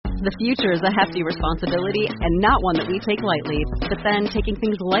The future is a hefty responsibility and not one that we take lightly. But then, taking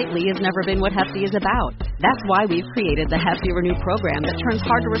things lightly has never been what Hefty is about. That's why we've created the Hefty Renew program that turns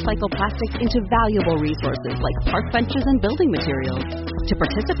hard-to-recycle plastics into valuable resources like park benches and building materials. To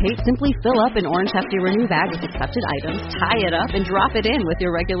participate, simply fill up an orange Hefty Renew bag with accepted items, tie it up, and drop it in with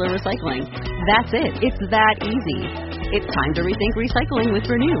your regular recycling. That's it. It's that easy. It's time to rethink recycling with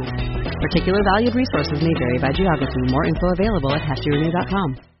Renew. Particular valued resources may vary by geography. More info available at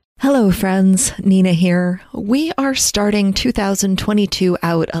heftyrenew.com. Hello, friends. Nina here. We are starting 2022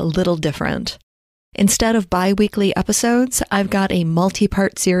 out a little different. Instead of bi-weekly episodes, I've got a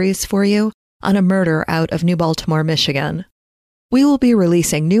multi-part series for you on a murder out of New Baltimore, Michigan. We will be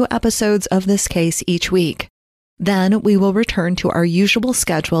releasing new episodes of this case each week. Then we will return to our usual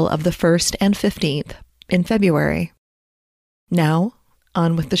schedule of the 1st and 15th in February. Now,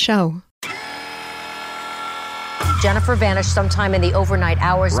 on with the show. Jennifer vanished sometime in the overnight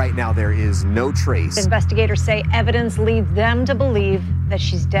hours. Right now, there is no trace. Investigators say evidence leads them to believe that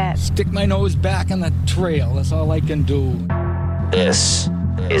she's dead. Stick my nose back on the trail. That's all I can do. This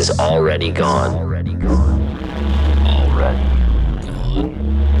is Already Gone. Already Gone. Already Gone.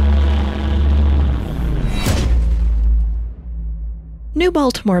 New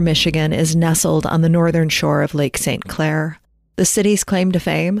Baltimore, Michigan is nestled on the northern shore of Lake St. Clair. The city's claim to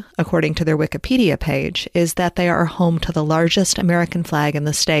fame, according to their Wikipedia page, is that they are home to the largest American flag in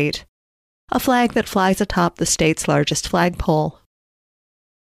the state, a flag that flies atop the state's largest flagpole.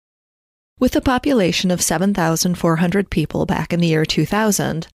 With a population of 7,400 people back in the year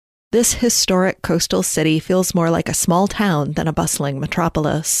 2000, this historic coastal city feels more like a small town than a bustling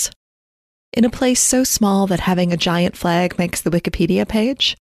metropolis. In a place so small that having a giant flag makes the Wikipedia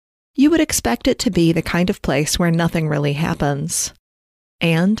page, you would expect it to be the kind of place where nothing really happens.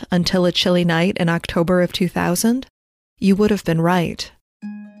 And until a chilly night in October of 2000, you would have been right.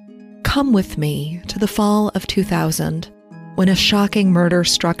 Come with me to the fall of 2000, when a shocking murder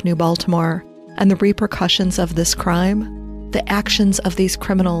struck New Baltimore, and the repercussions of this crime, the actions of these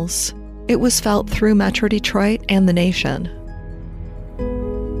criminals, it was felt through Metro Detroit and the nation.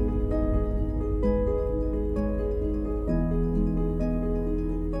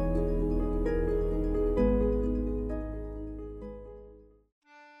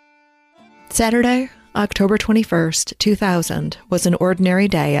 Saturday, October 21st, 2000, was an ordinary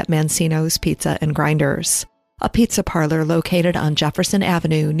day at Mancino's Pizza and Grinders, a pizza parlor located on Jefferson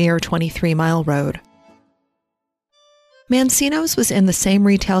Avenue near 23 Mile Road. Mancino's was in the same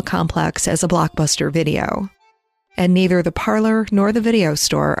retail complex as a Blockbuster Video, and neither the parlor nor the video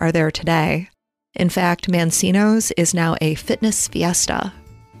store are there today. In fact, Mancino's is now a fitness fiesta.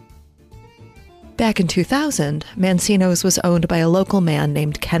 Back in 2000, Mancino's was owned by a local man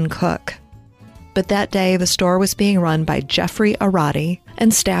named Ken Cook. But that day, the store was being run by Jeffrey Arati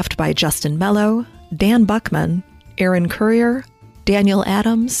and staffed by Justin Mello, Dan Buckman, Aaron Currier, Daniel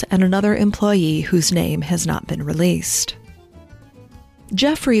Adams, and another employee whose name has not been released.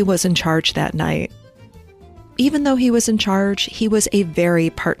 Jeffrey was in charge that night. Even though he was in charge, he was a very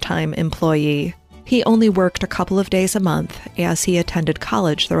part-time employee. He only worked a couple of days a month, as he attended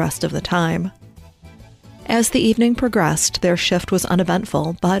college the rest of the time. As the evening progressed, their shift was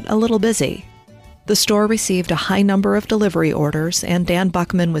uneventful, but a little busy. The store received a high number of delivery orders, and Dan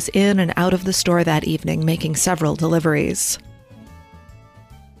Buckman was in and out of the store that evening making several deliveries.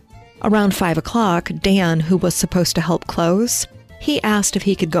 Around 5 o'clock, Dan, who was supposed to help close, he asked if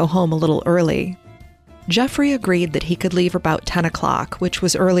he could go home a little early. Jeffrey agreed that he could leave about 10 o'clock, which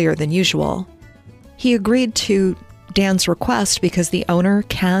was earlier than usual. He agreed to Dan's request because the owner,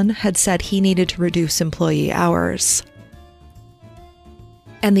 Ken, had said he needed to reduce employee hours.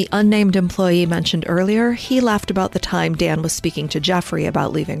 And the unnamed employee mentioned earlier, he left about the time Dan was speaking to Jeffrey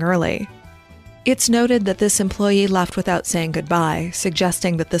about leaving early. It's noted that this employee left without saying goodbye,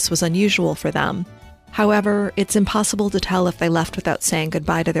 suggesting that this was unusual for them. However, it's impossible to tell if they left without saying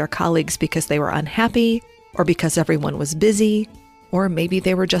goodbye to their colleagues because they were unhappy, or because everyone was busy, or maybe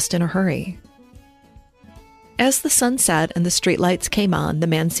they were just in a hurry. As the sun set and the streetlights came on, the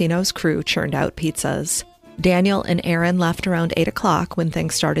Mancino's crew churned out pizzas. Daniel and Aaron left around 8 o'clock when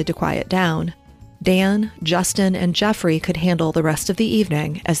things started to quiet down. Dan, Justin, and Jeffrey could handle the rest of the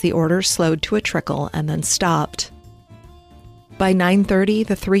evening as the orders slowed to a trickle and then stopped. By 9:30,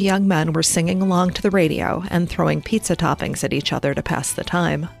 the three young men were singing along to the radio and throwing pizza toppings at each other to pass the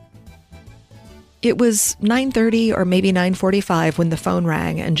time. It was 9:30 or maybe 9:45 when the phone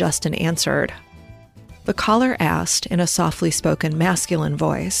rang and Justin answered. The caller asked in a softly spoken masculine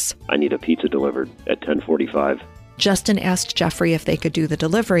voice, "I need a pizza delivered at 10:45. Justin asked Jeffrey if they could do the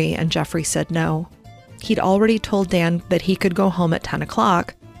delivery, and Jeffrey said no. He'd already told Dan that he could go home at 10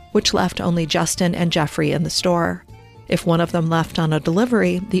 o'clock, which left only Justin and Jeffrey in the store. If one of them left on a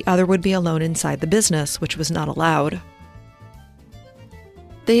delivery, the other would be alone inside the business, which was not allowed.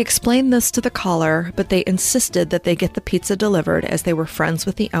 They explained this to the caller, but they insisted that they get the pizza delivered as they were friends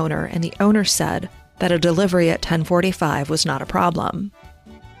with the owner, and the owner said that a delivery at 10:45 was not a problem.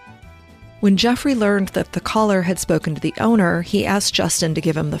 When Jeffrey learned that the caller had spoken to the owner, he asked Justin to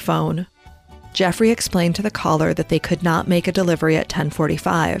give him the phone. Jeffrey explained to the caller that they could not make a delivery at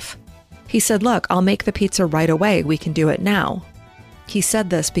 10:45. He said, "Look, I'll make the pizza right away. We can do it now." He said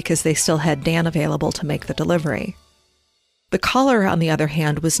this because they still had Dan available to make the delivery. The caller, on the other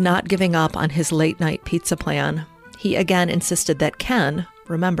hand, was not giving up on his late-night pizza plan. He again insisted that Ken,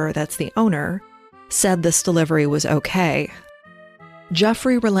 remember that's the owner, said this delivery was okay.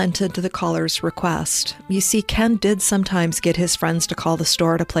 Jeffrey relented to the caller's request. You see, Ken did sometimes get his friends to call the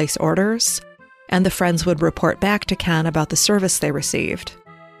store to place orders, and the friends would report back to Ken about the service they received.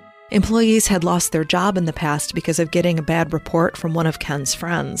 Employees had lost their job in the past because of getting a bad report from one of Ken's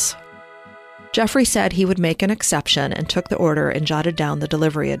friends. Jeffrey said he would make an exception and took the order and jotted down the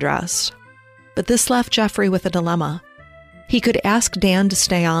delivery address. But this left Jeffrey with a dilemma. He could ask Dan to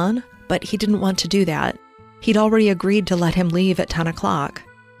stay on, but he didn't want to do that. He'd already agreed to let him leave at 10 o'clock,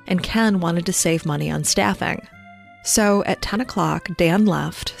 and Ken wanted to save money on staffing. So at 10 o'clock, Dan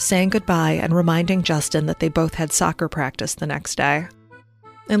left, saying goodbye and reminding Justin that they both had soccer practice the next day.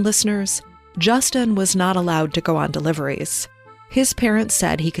 And listeners, Justin was not allowed to go on deliveries. His parents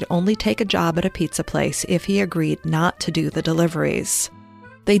said he could only take a job at a pizza place if he agreed not to do the deliveries.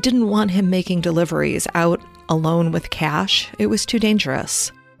 They didn't want him making deliveries out alone with cash. It was too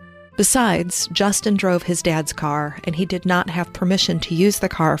dangerous. Besides, Justin drove his dad's car, and he did not have permission to use the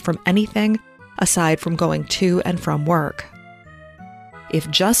car from anything aside from going to and from work. If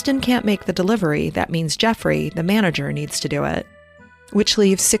Justin can't make the delivery, that means Jeffrey, the manager, needs to do it, which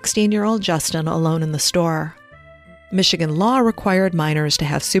leaves 16-year-old Justin alone in the store. Michigan law required minors to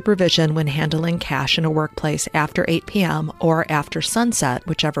have supervision when handling cash in a workplace after 8 p.m. or after sunset,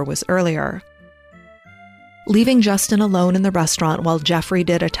 whichever was earlier. Leaving Justin alone in the restaurant while Jeffrey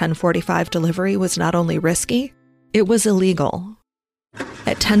did a 10:45 delivery was not only risky, it was illegal.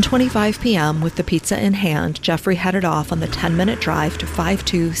 At 10:25 p.m., with the pizza in hand, Jeffrey headed off on the 10-minute drive to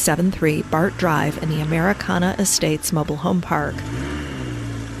 5273 Bart Drive in the Americana Estates mobile home park.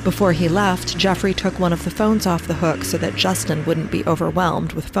 Before he left, Jeffrey took one of the phones off the hook so that Justin wouldn't be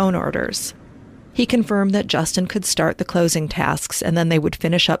overwhelmed with phone orders. He confirmed that Justin could start the closing tasks and then they would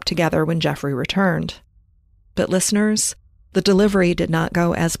finish up together when Jeffrey returned. But listeners, the delivery did not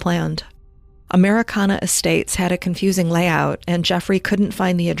go as planned. Americana Estates had a confusing layout, and Jeffrey couldn't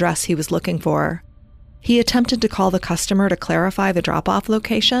find the address he was looking for. He attempted to call the customer to clarify the drop-off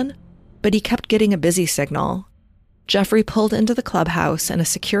location, but he kept getting a busy signal. Jeffrey pulled into the clubhouse, and a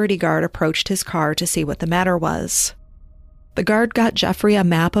security guard approached his car to see what the matter was. The guard got Jeffrey a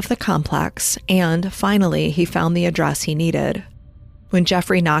map of the complex, and finally he found the address he needed. When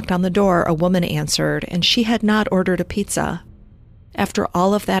Jeffrey knocked on the door, a woman answered, and she had not ordered a pizza. After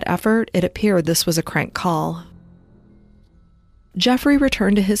all of that effort, it appeared this was a crank call. Jeffrey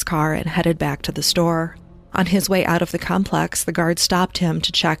returned to his car and headed back to the store. On his way out of the complex, the guard stopped him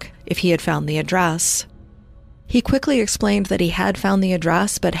to check if he had found the address. He quickly explained that he had found the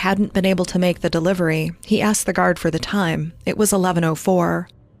address but hadn't been able to make the delivery. He asked the guard for the time. It was 11:04.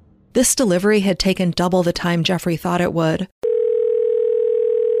 This delivery had taken double the time Jeffrey thought it would.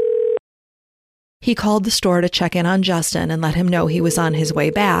 He called the store to check in on Justin and let him know he was on his way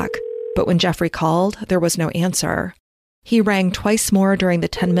back, but when Jeffrey called, there was no answer. He rang twice more during the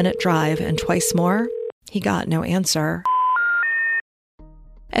 10-minute drive, and twice more, he got no answer.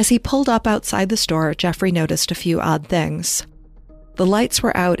 As he pulled up outside the store, Jeffrey noticed a few odd things. The lights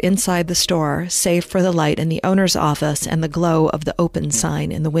were out inside the store, save for the light in the owner's office and the glow of the open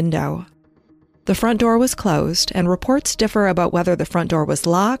sign in the window. The front door was closed, and reports differ about whether the front door was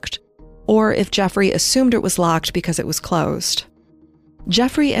locked or if Jeffrey assumed it was locked because it was closed.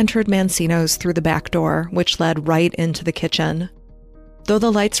 Jeffrey entered Mancino's through the back door, which led right into the kitchen. Though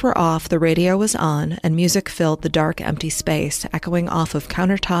the lights were off, the radio was on, and music filled the dark, empty space, echoing off of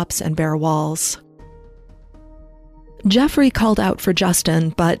countertops and bare walls. Jeffrey called out for Justin,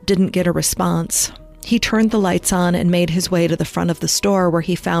 but didn't get a response. He turned the lights on and made his way to the front of the store, where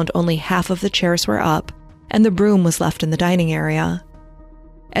he found only half of the chairs were up, and the broom was left in the dining area.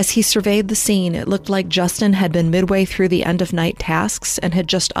 As he surveyed the scene, it looked like Justin had been midway through the end-of-night tasks and had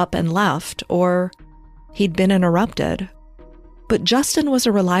just up and left, or he'd been interrupted. But Justin was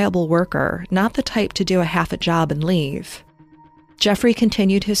a reliable worker, not the type to do a half a job and leave. Jeffrey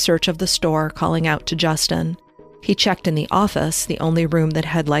continued his search of the store, calling out to Justin. He checked in the office, the only room that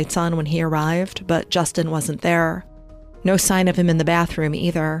had lights on when he arrived, but Justin wasn't there. No sign of him in the bathroom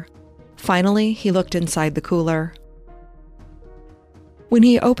either. Finally, he looked inside the cooler. When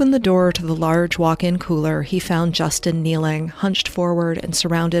he opened the door to the large walk-in cooler, he found Justin kneeling, hunched forward and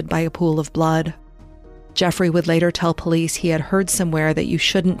surrounded by a pool of blood. Jeffrey would later tell police he had heard somewhere that you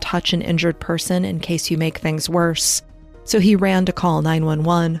shouldn't touch an injured person in case you make things worse, so he ran to call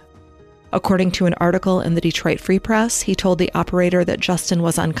 911. According to an article in the Detroit Free Press, he told the operator that Justin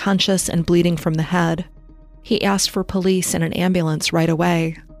was unconscious and bleeding from the head. He asked for police and an ambulance right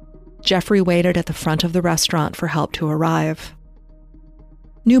away. Jeffrey waited at the front of the restaurant for help to arrive.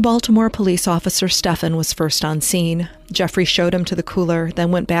 New Baltimore police officer Stephan was first on scene. Jeffrey showed him to the cooler, then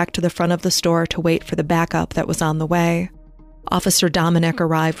went back to the front of the store to wait for the backup that was on the way. Officer Dominic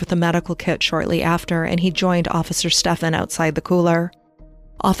arrived with a medical kit shortly after, and he joined Officer Stephan outside the cooler.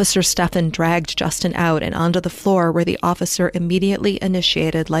 Officer Stephan dragged Justin out and onto the floor, where the officer immediately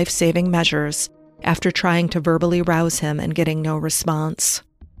initiated life-saving measures after trying to verbally rouse him and getting no response.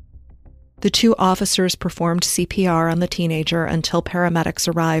 The two officers performed CPR on the teenager until paramedics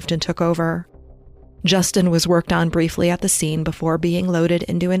arrived and took over. Justin was worked on briefly at the scene before being loaded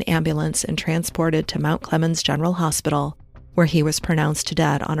into an ambulance and transported to Mount Clemens General Hospital, where he was pronounced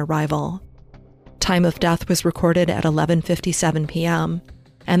dead on arrival. Time of death was recorded at 11:57 p.m.,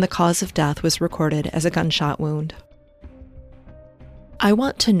 and the cause of death was recorded as a gunshot wound. I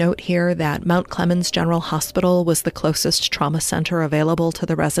want to note here that Mount Clemens General Hospital was the closest trauma center available to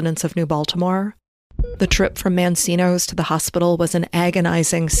the residents of New Baltimore. The trip from Mancino's to the hospital was an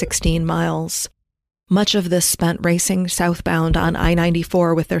agonizing 16 miles. Much of this spent racing southbound on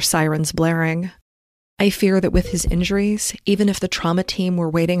I-94 with their sirens blaring. I fear that with his injuries, even if the trauma team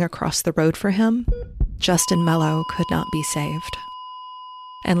were waiting across the road for him, Justin Mello could not be saved.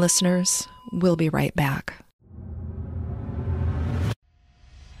 And listeners, we'll be right back.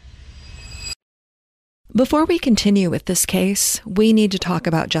 Before we continue with this case, we need to talk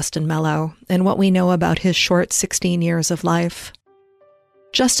about Justin Mello and what we know about his short 16 years of life.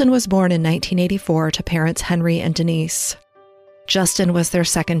 Justin was born in 1984 to parents Henry and Denise. Justin was their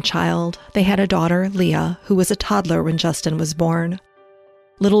second child. They had a daughter, Leah, who was a toddler when Justin was born.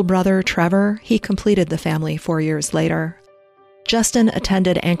 Little brother, Trevor, he completed the family 4 years later. Justin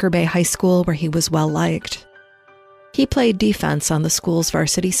attended Anchor Bay High School, where he was well-liked. He played defense on the school's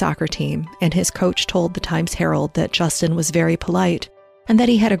varsity soccer team, and his coach told the Times-Herald that Justin was very polite and that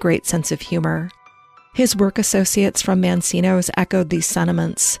he had a great sense of humor. His work associates from Mancino's echoed these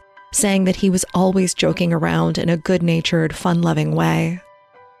sentiments, saying that he was always joking around in a good-natured, fun-loving way.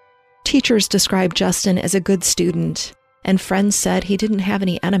 Teachers described Justin as a good student, and friends said he didn't have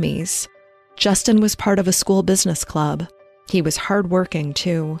any enemies. Justin was part of a school business club. He was hardworking,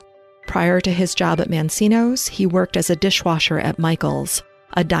 too. Prior to his job at Mancino's, he worked as a dishwasher at Michael's,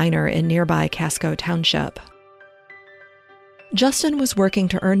 a diner in nearby Casco Township. Justin was working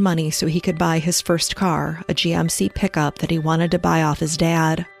to earn money so he could buy his first car, a GMC pickup that he wanted to buy off his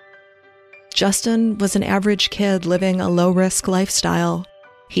dad. Justin was an average kid living a low-risk lifestyle.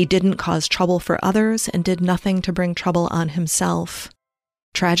 He didn't cause trouble for others and did nothing to bring trouble on himself.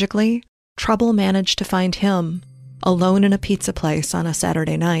 Tragically, trouble managed to find him, alone in a pizza place on a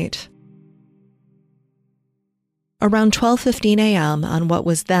Saturday night. Around 12:15 a.m. on what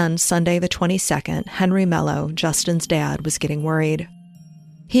was then Sunday the 22nd, Henry Mello, Justin's dad, was getting worried.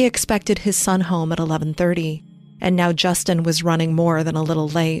 He expected his son home at 11:30, and now Justin was running more than a little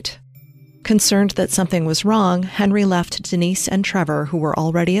late. Concerned that something was wrong, Henry left Denise and Trevor, who were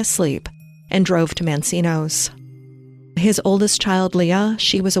already asleep, and drove to Mancino's. His oldest child, Leah,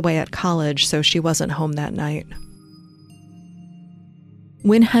 she was away at college, so she wasn't home that night.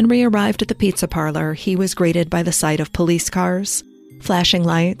 When Henry arrived at the pizza parlor, he was greeted by the sight of police cars, flashing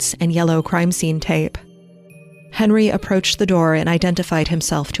lights, and yellow crime scene tape. Henry approached the door and identified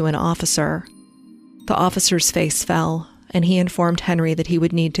himself to an officer. The officer's face fell, and he informed Henry that he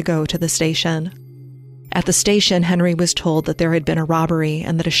would need to go to the station. At the station, Henry was told that there had been a robbery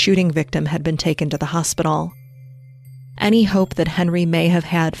and that a shooting victim had been taken to the hospital. Any hope that Henry may have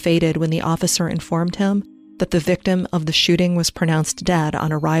had faded when the officer informed him that the victim of the shooting was pronounced dead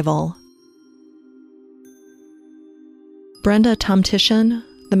on arrival. Brenda Tomtitian,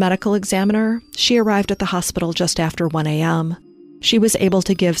 the medical examiner, she arrived at the hospital just after 1 a.m. She was able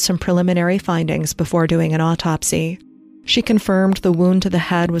to give some preliminary findings before doing an autopsy. She confirmed the wound to the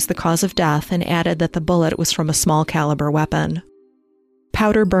head was the cause of death and added that the bullet was from a small-caliber weapon.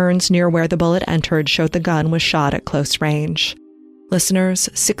 Powder burns near where the bullet entered showed the gun was shot at close range. Listeners,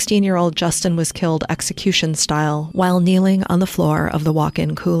 16-year-old Justin was killed execution-style while kneeling on the floor of the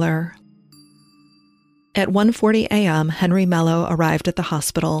walk-in cooler. At 1:40 a.m., Henry Mello arrived at the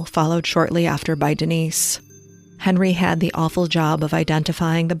hospital, followed shortly after by Denise. Henry had the awful job of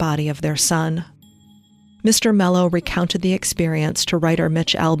identifying the body of their son. Mr. Mello recounted the experience to writer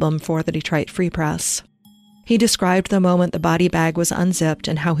Mitch Albom for the Detroit Free Press. He described the moment the body bag was unzipped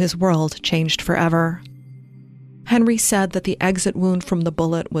and how his world changed forever. Henry said that the exit wound from the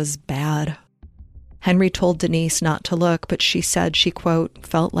bullet was bad. Henry told Denise not to look, but she said she, quote,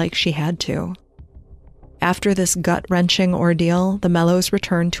 felt like she had to. After this gut-wrenching ordeal, the Mellos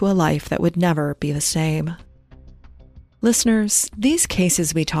returned to a life that would never be the same. Listeners, these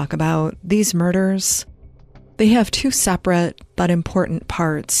cases we talk about, these murders, they have two separate but important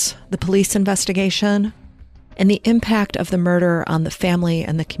parts: the police investigation and the impact of the murder on the family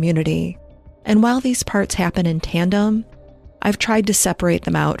and the community. And while these parts happen in tandem, I've tried to separate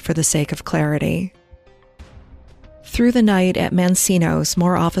them out for the sake of clarity. Through the night at Mancino's,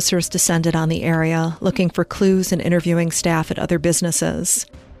 more officers descended on the area, looking for clues and interviewing staff at other businesses.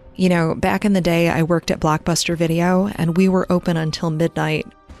 You know, back in the day, I worked at Blockbuster Video, and we were open until midnight.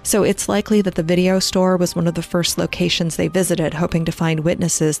 So it's likely that the video store was one of the first locations they visited, hoping to find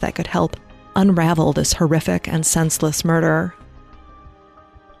witnesses that could help unravel this horrific and senseless murder.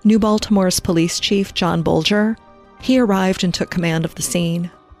 New Baltimore's police chief, John Bolger, he arrived and took command of the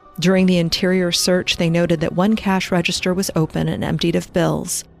scene. During the interior search, they noted that one cash register was open and emptied of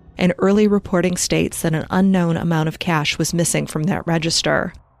bills, and early reporting states that an unknown amount of cash was missing from that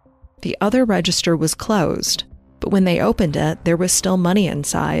register. The other register was closed, but when they opened it, there was still money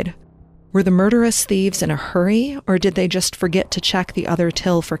inside. Were the murderous thieves in a hurry, or did they just forget to check the other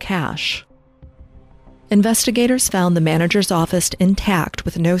till for cash? Investigators found the manager's office intact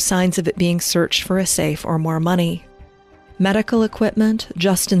with no signs of it being searched for a safe or more money. Medical equipment,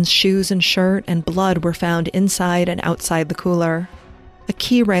 Justin's shoes and shirt, and blood were found inside and outside the cooler. A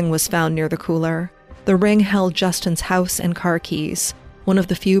key ring was found near the cooler. The ring held Justin's house and car keys, one of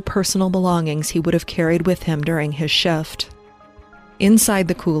the few personal belongings he would have carried with him during his shift. Inside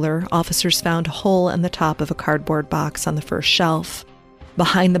the cooler, officers found a hole in the top of a cardboard box on the first shelf.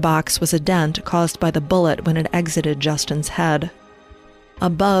 Behind the box was a dent caused by the bullet when it exited Justin's head.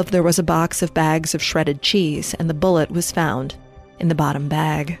 Above, there was a box of bags of shredded cheese, and the bullet was found in the bottom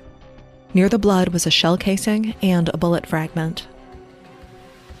bag. Near the blood was a shell casing and a bullet fragment.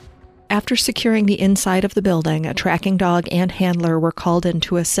 After securing the inside of the building, a tracking dog and handler were called in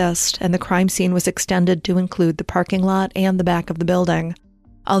to assist, and the crime scene was extended to include the parking lot and the back of the building,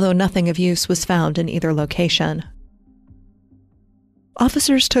 although nothing of use was found in either location.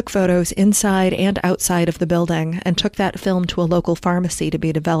 Officers took photos inside and outside of the building and took that film to a local pharmacy to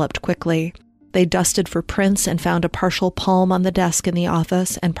be developed quickly. They dusted for prints and found a partial palm on the desk in the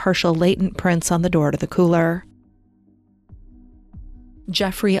office and partial latent prints on the door to the cooler.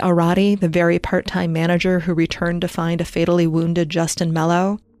 Jeffrey Arati, the very part-time manager who returned to find a fatally wounded Justin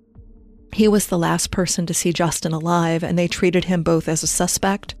Mello, he was the last person to see Justin alive, and they treated him both as a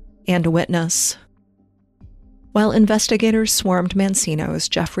suspect and a witness. While investigators swarmed Mancino's,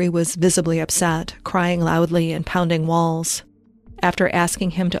 Jeffrey was visibly upset, crying loudly and pounding walls. After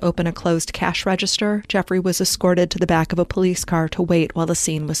asking him to open a closed cash register, Jeffrey was escorted to the back of a police car to wait while the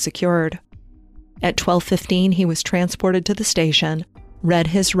scene was secured. At 12:15, he was transported to the station, read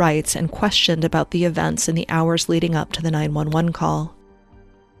his rights, and questioned about the events in the hours leading up to the 911 call.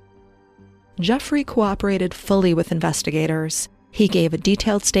 Jeffrey cooperated fully with investigators. He gave a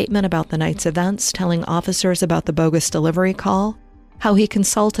detailed statement about the night's events, telling officers about the bogus delivery call, how he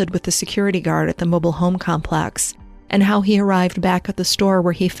consulted with the security guard at the mobile home complex, and how he arrived back at the store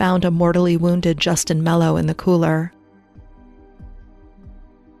where he found a mortally wounded Justin Mello in the cooler.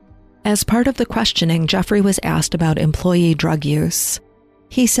 As part of the questioning, Jeffrey was asked about employee drug use.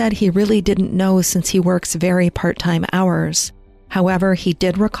 He said he really didn't know since he works very part-time hours. However, he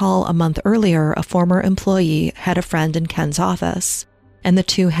did recall a month earlier a former employee had a friend in Ken's office, and the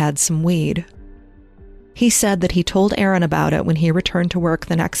two had some weed. He said that he told Aaron about it when he returned to work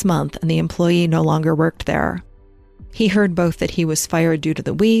the next month and the employee no longer worked there. He heard both that he was fired due to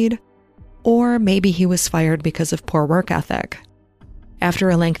the weed, or maybe he was fired because of poor work ethic. After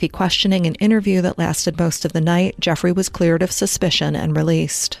a lengthy questioning and interview that lasted most of the night, Jeffrey was cleared of suspicion and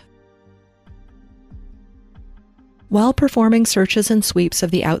released. While performing searches and sweeps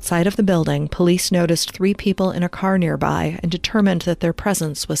of the outside of the building, police noticed 3 people in a car nearby and determined that their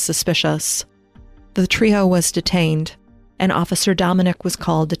presence was suspicious. The trio was detained, and Officer Dominic was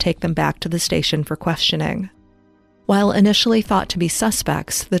called to take them back to the station for questioning. While initially thought to be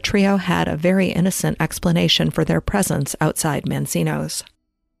suspects, the trio had a very innocent explanation for their presence outside Mancino's.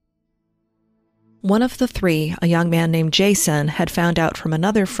 One of the 3, a young man named Jason, had found out from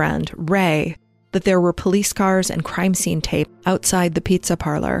another friend, Ray, that there were police cars and crime scene tape outside the pizza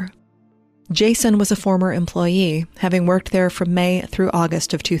parlor. Jason was a former employee, having worked there from May through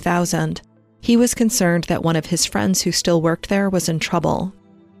August of 2000. He was concerned that one of his friends who still worked there was in trouble.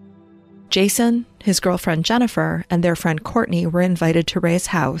 Jason, his girlfriend Jennifer, and their friend Courtney were invited to Ray's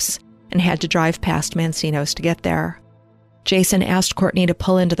house and had to drive past Mancino's to get there. Jason asked Courtney to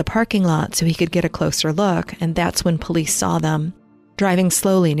pull into the parking lot so he could get a closer look, and that's when police saw them, driving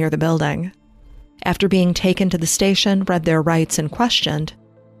slowly near the building. After being taken to the station, read their rights, and questioned,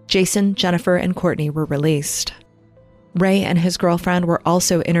 Jason, Jennifer, and Courtney were released. Ray and his girlfriend were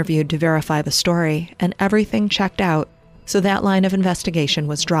also interviewed to verify the story, and everything checked out, so that line of investigation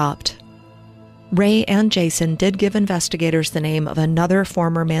was dropped. Ray and Jason did give investigators the name of another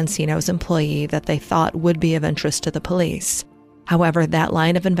former Mancino's employee that they thought would be of interest to the police. However, that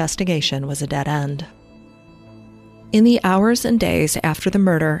line of investigation was a dead end. In the hours and days after the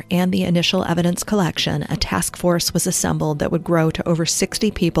murder and the initial evidence collection, a task force was assembled that would grow to over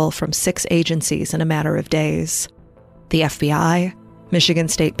 60 people from 6 agencies in a matter of days. The FBI, Michigan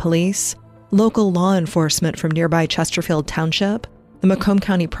State Police, local law enforcement from nearby Chesterfield Township, the Macomb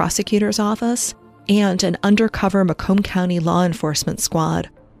County Prosecutor's Office, and an undercover Macomb County law enforcement squad.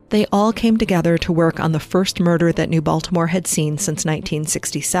 They all came together to work on the first murder that New Baltimore had seen since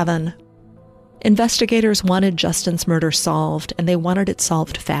 1967. Investigators wanted Justin's murder solved, and they wanted it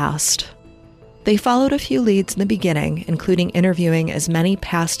solved fast. They followed a few leads in the beginning, including interviewing as many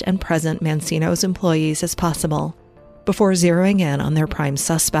past and present Mancino's employees as possible, before zeroing in on their prime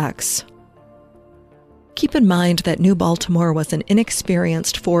suspects. Keep in mind that New Baltimore was an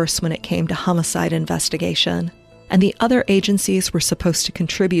inexperienced force when it came to homicide investigation, and the other agencies were supposed to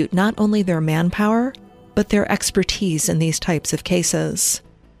contribute not only their manpower, but their expertise in these types of cases.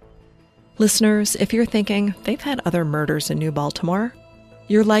 Listeners, if you're thinking, they've had other murders in New Baltimore,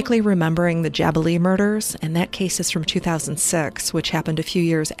 you're likely remembering the Jabalee murders, and that case is from 2006, which happened a few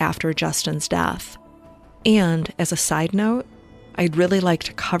years after Justin's death. And, as a side note, I'd really like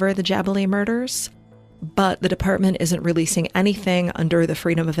to cover the Jabalee murders, but the department isn't releasing anything under the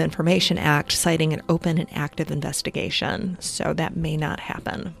Freedom of Information Act citing an open and active investigation, so that may not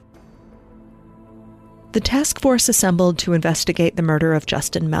happen. The task force assembled to investigate the murder of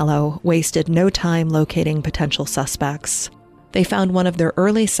Justin Mello wasted no time locating potential suspects. They found one of their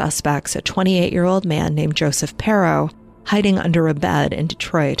early suspects, a 28-year-old man named Joseph Perro, hiding under a bed in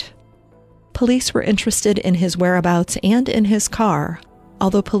Detroit. Police were interested in his whereabouts and in his car,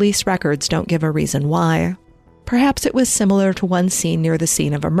 although police records don't give a reason why. Perhaps it was similar to one seen near the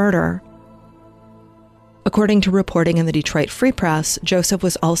scene of a murder. According to reporting in the Detroit Free Press, Joseph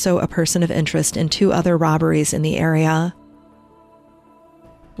was also a person of interest in 2 other robberies in the area.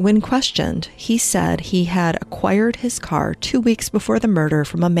 When questioned, he said he had acquired his car 2 weeks before the murder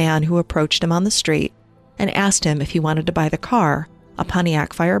from a man who approached him on the street and asked him if he wanted to buy the car, a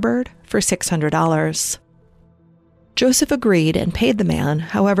Pontiac Firebird, for $600. Joseph agreed and paid the man,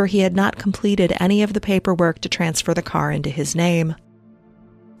 however, he had not completed any of the paperwork to transfer the car into his name.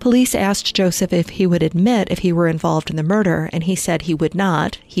 Police asked Joseph if he would admit if he were involved in the murder, and he said he would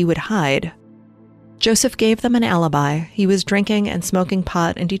not, he would hide. Joseph gave them an alibi. He was drinking and smoking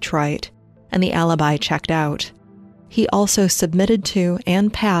pot in Detroit, and the alibi checked out. He also submitted to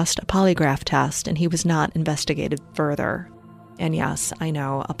and passed a polygraph test, and he was not investigated further. And yes, I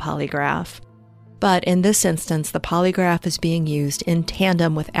know, a polygraph. But in this instance, the polygraph is being used in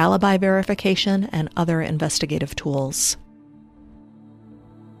tandem with alibi verification and other investigative tools.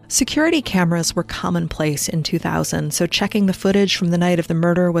 Security cameras were commonplace in 2000, so checking the footage from the night of the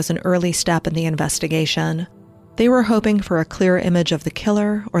murder was an early step in the investigation. They were hoping for a clear image of the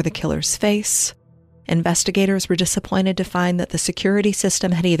killer or the killer's face. Investigators were disappointed to find that the security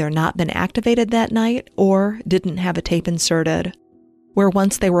system had either not been activated that night or didn't have a tape inserted, where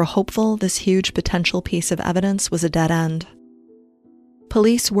once they were hopeful this huge potential piece of evidence was a dead end.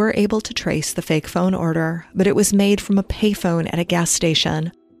 Police were able to trace the fake phone order, but it was made from a payphone at a gas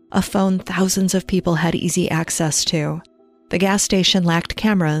station, a phone thousands of people had easy access to. The gas station lacked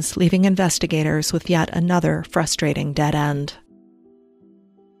cameras, leaving investigators with yet another frustrating dead end.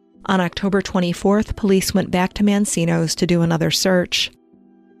 On October 24th, police went back to Mancino's to do another search.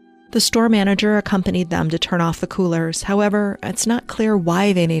 The store manager accompanied them to turn off the coolers. However, it's not clear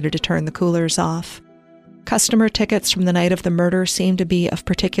why they needed to turn the coolers off. Customer tickets from the night of the murder seem to be of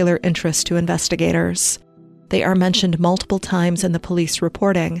particular interest to investigators. They are mentioned multiple times in the police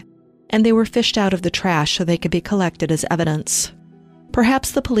reporting, and they were fished out of the trash so they could be collected as evidence.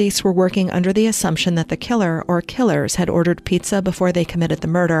 Perhaps the police were working under the assumption that the killer or killers had ordered pizza before they committed the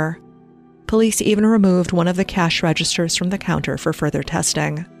murder. Police even removed one of the cash registers from the counter for further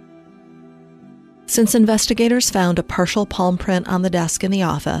testing. Since investigators found a partial palm print on the desk in the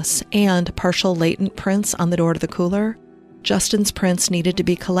office and partial latent prints on the door to the cooler, Justin's prints needed to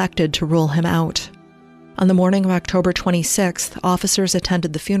be collected to rule him out. On the morning of October 26th, officers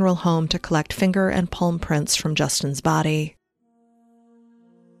attended the funeral home to collect finger and palm prints from Justin's body.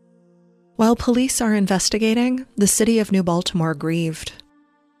 While police are investigating, the city of New Baltimore grieved.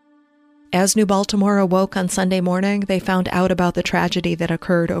 As New Baltimore awoke on Sunday morning, they found out about the tragedy that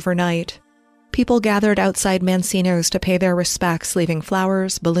occurred overnight. People gathered outside Mancino's to pay their respects, leaving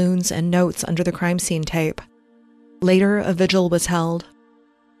flowers, balloons, and notes under the crime scene tape. Later, a vigil was held.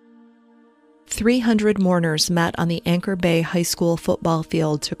 300 mourners met on the Anchor Bay High School football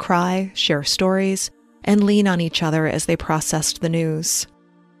field to cry, share stories, and lean on each other as they processed the news.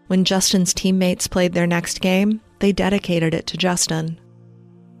 When Justin's teammates played their next game, they dedicated it to Justin.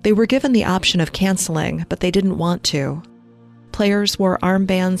 They were given the option of canceling, but they didn't want to. Players wore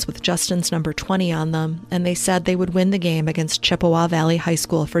armbands with Justin's number 20 on them, and they said they would win the game against Chippewa Valley High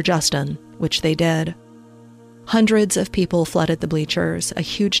School for Justin, which they did. Hundreds of people flooded the bleachers, a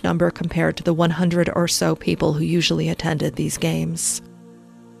huge number compared to the 100 or so people who usually attended these games.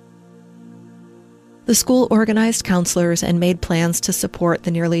 The school organized counselors and made plans to support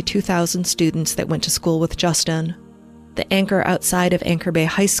the nearly 2,000 students that went to school with Justin. The anchor outside of Anchor Bay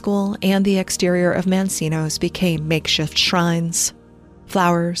High School and the exterior of Mancino's became makeshift shrines.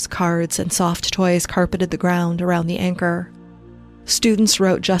 Flowers, cards, and soft toys carpeted the ground around the anchor. Students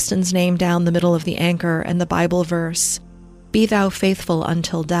wrote Justin's name down the middle of the anchor and the Bible verse, "Be thou faithful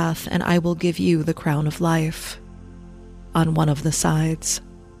until death, and I will give you the crown of life," on one of the sides.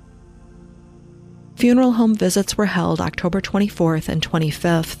 Funeral home visits were held October 24th and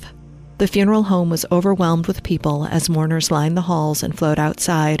 25th. The funeral home was overwhelmed with people as mourners lined the halls and flowed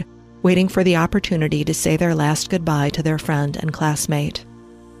outside, waiting for the opportunity to say their last goodbye to their friend and classmate.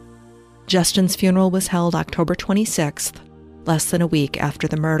 Justin's funeral was held October 26th, less than a week after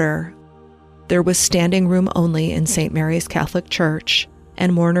the murder. There was standing room only in St. Mary's Catholic Church,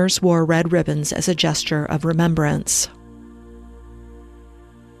 and mourners wore red ribbons as a gesture of remembrance.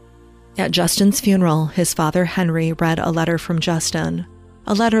 At Justin's funeral, his father Henry read a letter from Justin,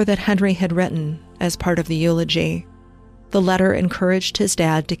 a letter that Henry had written as part of the eulogy. The letter encouraged his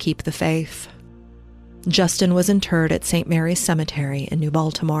dad to keep the faith. Justin was interred at St. Mary's Cemetery in New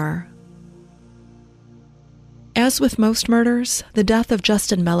Baltimore. As with most murders, the death of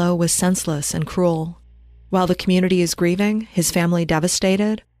Justin Mello was senseless and cruel. While the community is grieving, his family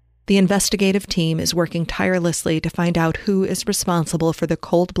devastated, the investigative team is working tirelessly to find out who is responsible for the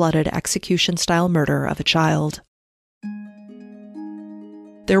cold-blooded execution-style murder of a child.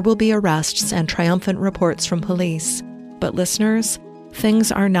 There will be arrests and triumphant reports from police, but listeners,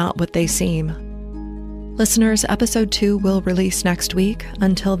 things are not what they seem. Listeners, episode 2 will release next week.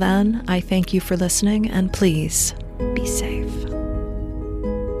 Until then, I thank you for listening, and please, be safe.